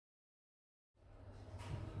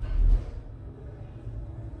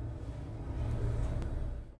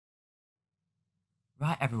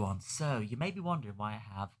Right, everyone, so you may be wondering why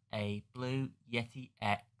I have a Blue Yeti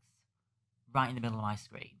X right in the middle of my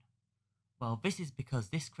screen. Well, this is because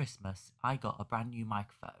this Christmas I got a brand new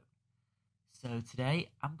microphone. So today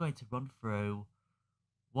I'm going to run through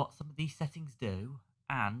what some of these settings do,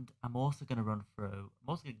 and I'm also going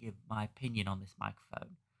to give my opinion on this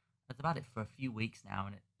microphone. I've had it for a few weeks now,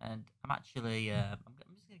 and I'm actually, I'm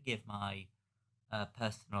just going to give my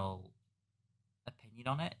personal opinion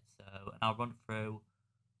on it. And I'll run through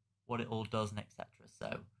what it all does and etc.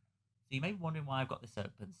 So you may be wondering why I've got this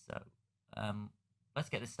open. So let's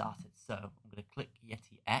get this started. So I'm going to click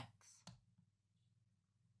Yeti X.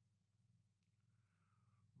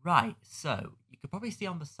 Right, so you can probably see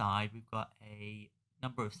on the side we've got a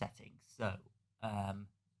number of settings. So as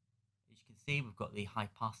you can see, we've got the high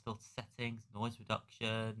pass filter settings, noise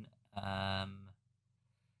reduction, and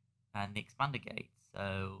the expander gate.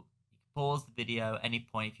 So you can pause the video at any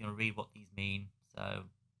point if you want to read what these mean.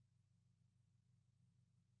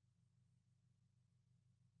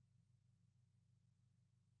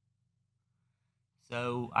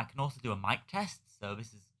 So I can also do a mic test. So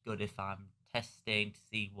this is good if I'm testing to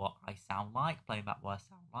see what I sound like, playing back what I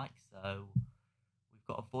sound like. So we've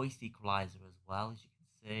got a voice equalizer as well, as you can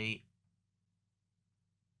see.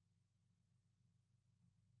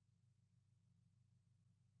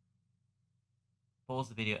 Pause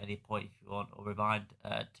the video at any point if you want, or rewind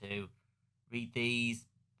to read these,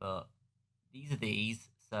 but these are these.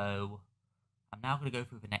 So I'm now going to go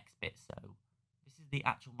through the next bit. So this is the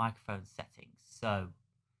actual microphone settings. So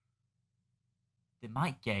the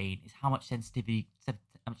mic gain is how much sensitivity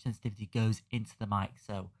goes into the mic.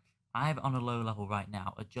 So I have it on a low level right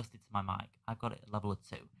now, adjusted to my mic. I've got it at level of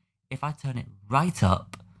 2. If I turn it right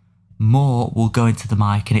up, more will go into the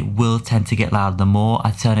mic and it will tend to get louder the more I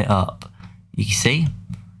turn it up. You can see?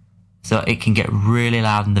 So it can get really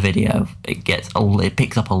loud in the video. It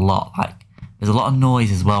picks up a lot. Like there's a lot of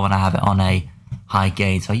noise as well when I have it on a high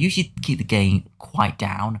gain. So I usually keep the gain quite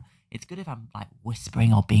down. It's good if I'm like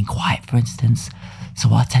whispering or being quiet, for instance. So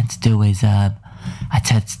what I tend to do is I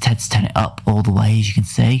tend to turn it up all the way, as you can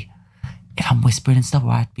see, if I'm whispering and stuff,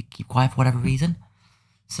 or I keep quiet for whatever reason.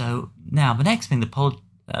 So now the next thing, the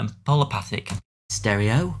polopathic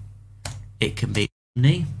stereo. It can be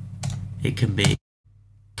omni, it can be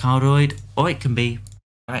cardioid, or it can be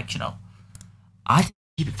directional. I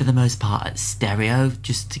keep it for the most part at stereo,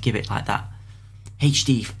 just to give it like that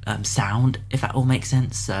HD sound, if that all makes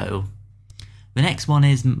sense. So the next one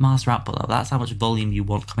is master output. That's how much volume you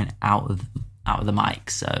want coming out of the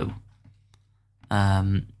mic. So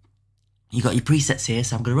you got your presets here.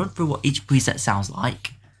 So I'm going to run through what each preset sounds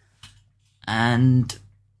like, and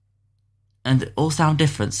they all sound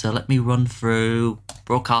different. So let me run through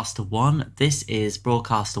broadcaster 1. This is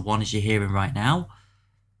broadcaster 1, as you're hearing right now.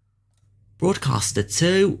 Broadcaster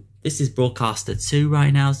 2. This is broadcaster 2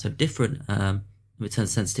 right now. So different. Let me turn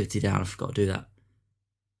sensitivity down, I forgot to do that.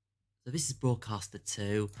 So this is broadcaster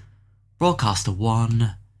 2, broadcaster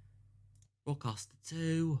 1, broadcaster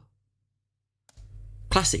 2,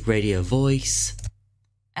 classic radio voice,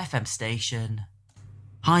 FM station,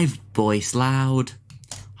 high voice loud,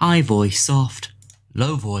 high voice soft,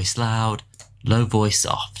 low voice loud, low voice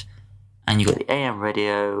soft. And you've got the AM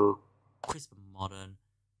radio, crisp and modern,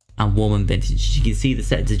 and warm and vintage. You can see the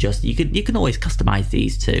settings adjusted. You can always customize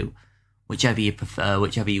these too. Whichever you prefer,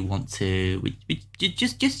 whichever you want to,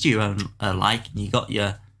 just your own like. And you got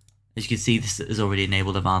your, as you can see, this is already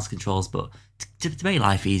enabled advanced controls. But to make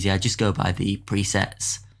life easier, I just go by the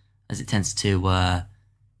presets, as it tends to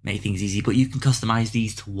make things easy. But you can customize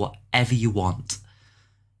these to whatever you want.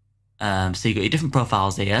 So you got your different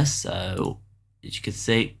profiles here. So as you can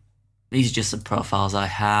see, these are just some profiles I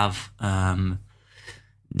have. Now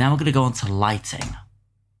we're going to go on to lighting.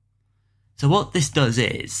 So what this does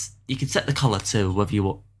is, you can set the colour to what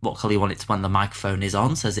colour you want it to when the microphone is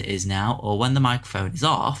on, so as it is now, or when the microphone is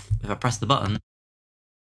off, if I press the button,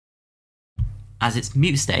 as its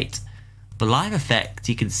mute state. For live effect,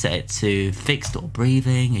 you can set it to fixed or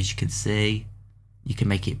breathing, as you can see. You can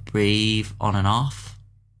make it breathe on and off.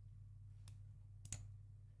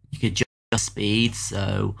 You can adjust speed,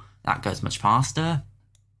 so that goes much faster.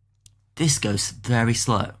 This goes very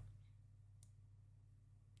slow,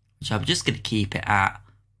 which I'm just going to keep it at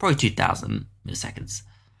probably 2000 milliseconds.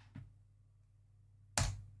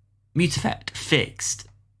 Mute effect, fixed.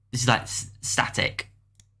 This is like static.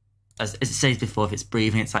 As it says before, if it's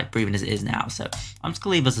breathing, it's like breathing as it is now. So I'm just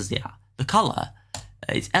going to leave us as they are. The colour,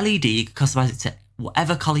 it's LED. You can customize it to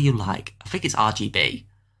whatever colour you like. I think it's RGB.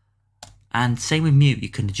 And same with mute, you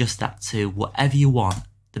can adjust that to whatever you want.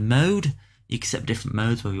 The mode, you can set different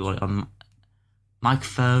modes, whether you want it on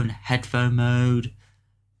microphone, headphone mode,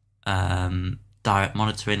 direct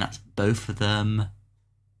monitoring, that's both of them.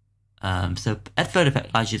 So headphone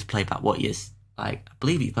effect allows you to play back what you like. I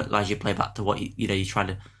believe it allows you to play back to what you're trying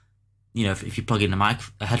to, if you plug in a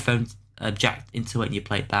headphone jack into it and you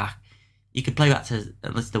play it back, you can play back to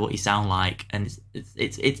listen to what you sound like, and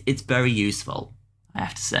it's very useful, I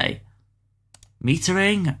have to say.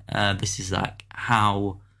 Metering, this is like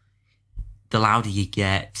how the louder you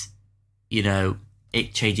get,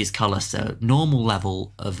 it changes color. So normal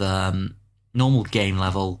game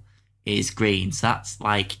level is green. So that's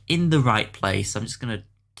like in the right place. I'm just gonna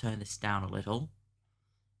turn this down a little.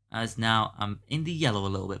 As now I'm in the yellow a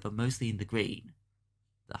little bit, but mostly in the green.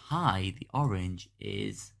 The high, the orange,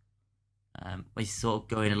 is sort of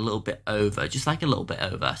going a little bit over, just like a little bit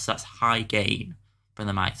over. So that's high gain from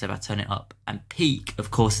the mic. So if I turn it up, and peak, of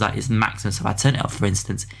course, that is maximum. So if I turn it up, for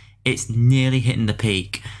instance, it's nearly hitting the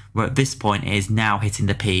peak. Where at this point it is now hitting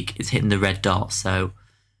the peak. It's hitting the red dot. So,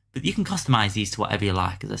 but you can customize these to whatever you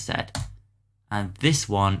like, as I said. And this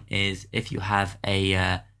one is if you have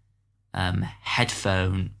a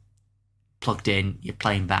headphone plugged in, you're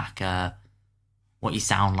playing back what you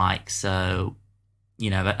sound like. So,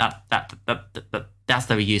 that's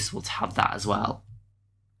very useful to have that as well.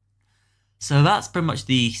 So that's pretty much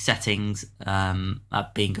the settings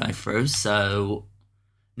I've been going through. So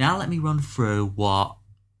now let me run through what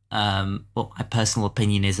my personal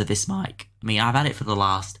opinion is of this mic. I mean, I've had it for the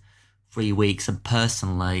last 3 weeks, and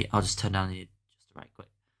personally, I'll just turn down the just right quick.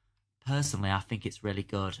 Personally, I think it's really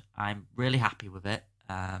good. I'm really happy with it.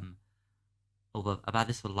 Although I've had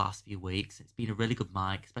this for the last few weeks, it's been a really good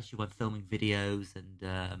mic, especially when filming videos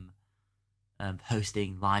and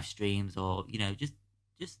hosting live streams, or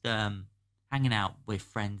just hanging out with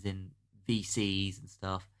friends in VCs and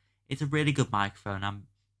stuff. It's a really good microphone.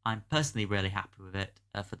 I'm personally really happy with it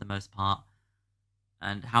for the most part,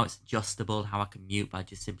 and how it's adjustable, how I can mute by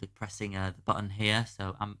just simply pressing the button here.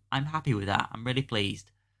 So I'm happy with that. I'm really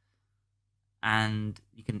pleased. And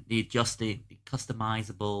you can adjust the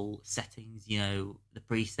customizable settings, the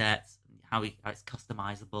presets, how it's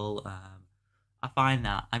customizable. I find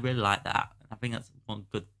that I really like that. I think that's one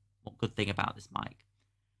good thing about this mic.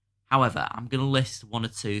 However, I'm going to list 1 or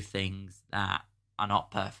 2 things that are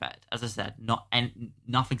not perfect. As I said,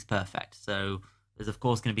 nothing's perfect. So there's of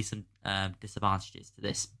course going to be some disadvantages to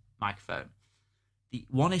this microphone. The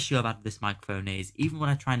one issue I've had with this microphone is even when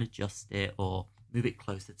I try and adjust it or move it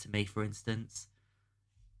closer to me, for instance,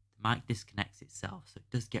 the mic disconnects itself. So it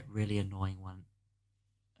does get really annoying when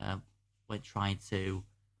trying to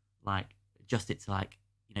adjust it to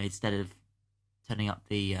instead of turning up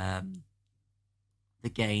the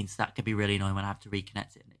gains. That can be really annoying when I have to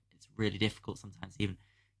reconnect it, and it's really difficult sometimes to even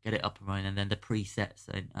get it up and running. And then the presets,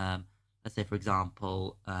 and let's say for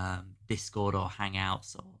example Discord or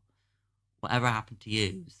Hangouts or whatever I happen to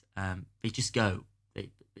use, they just go.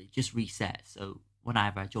 It just resets. So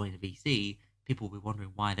whenever I join a VC, people will be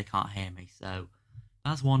wondering why they can't hear me. So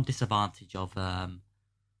that's one disadvantage of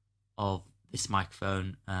this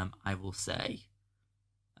microphone, I will say.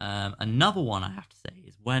 Another one I have to say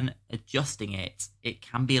is when adjusting it, it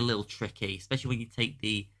can be a little tricky, especially when you take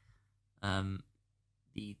the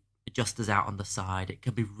adjusters out on the side. It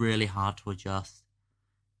can be really hard to adjust,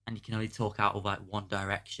 and you can only talk out of one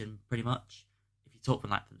direction pretty much. If you talk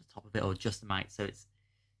from the top of it or adjust the mic, so it's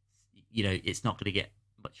it's not going to get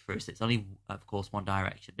much through. So it's only, of course, one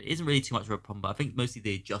direction, but it isn't really too much of a problem. But I think mostly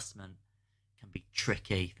the adjustment can be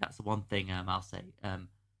tricky. That's the one thing I'll say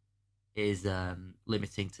is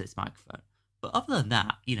limiting to this microphone. But other than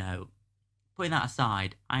that, putting that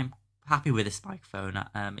aside, I'm happy with this microphone.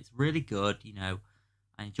 It's really good. I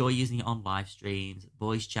enjoy using it on live streams,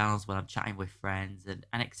 voice channels when I'm chatting with friends, and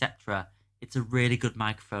etc. It's a really good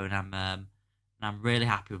microphone. I'm really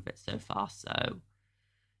happy with it so far. So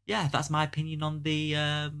yeah, that's my opinion on the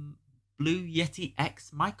Blue Yeti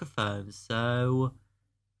X microphone. So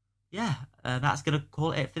yeah, that's gonna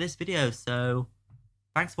call it for this video. So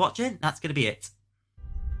thanks for watching. That's gonna be it.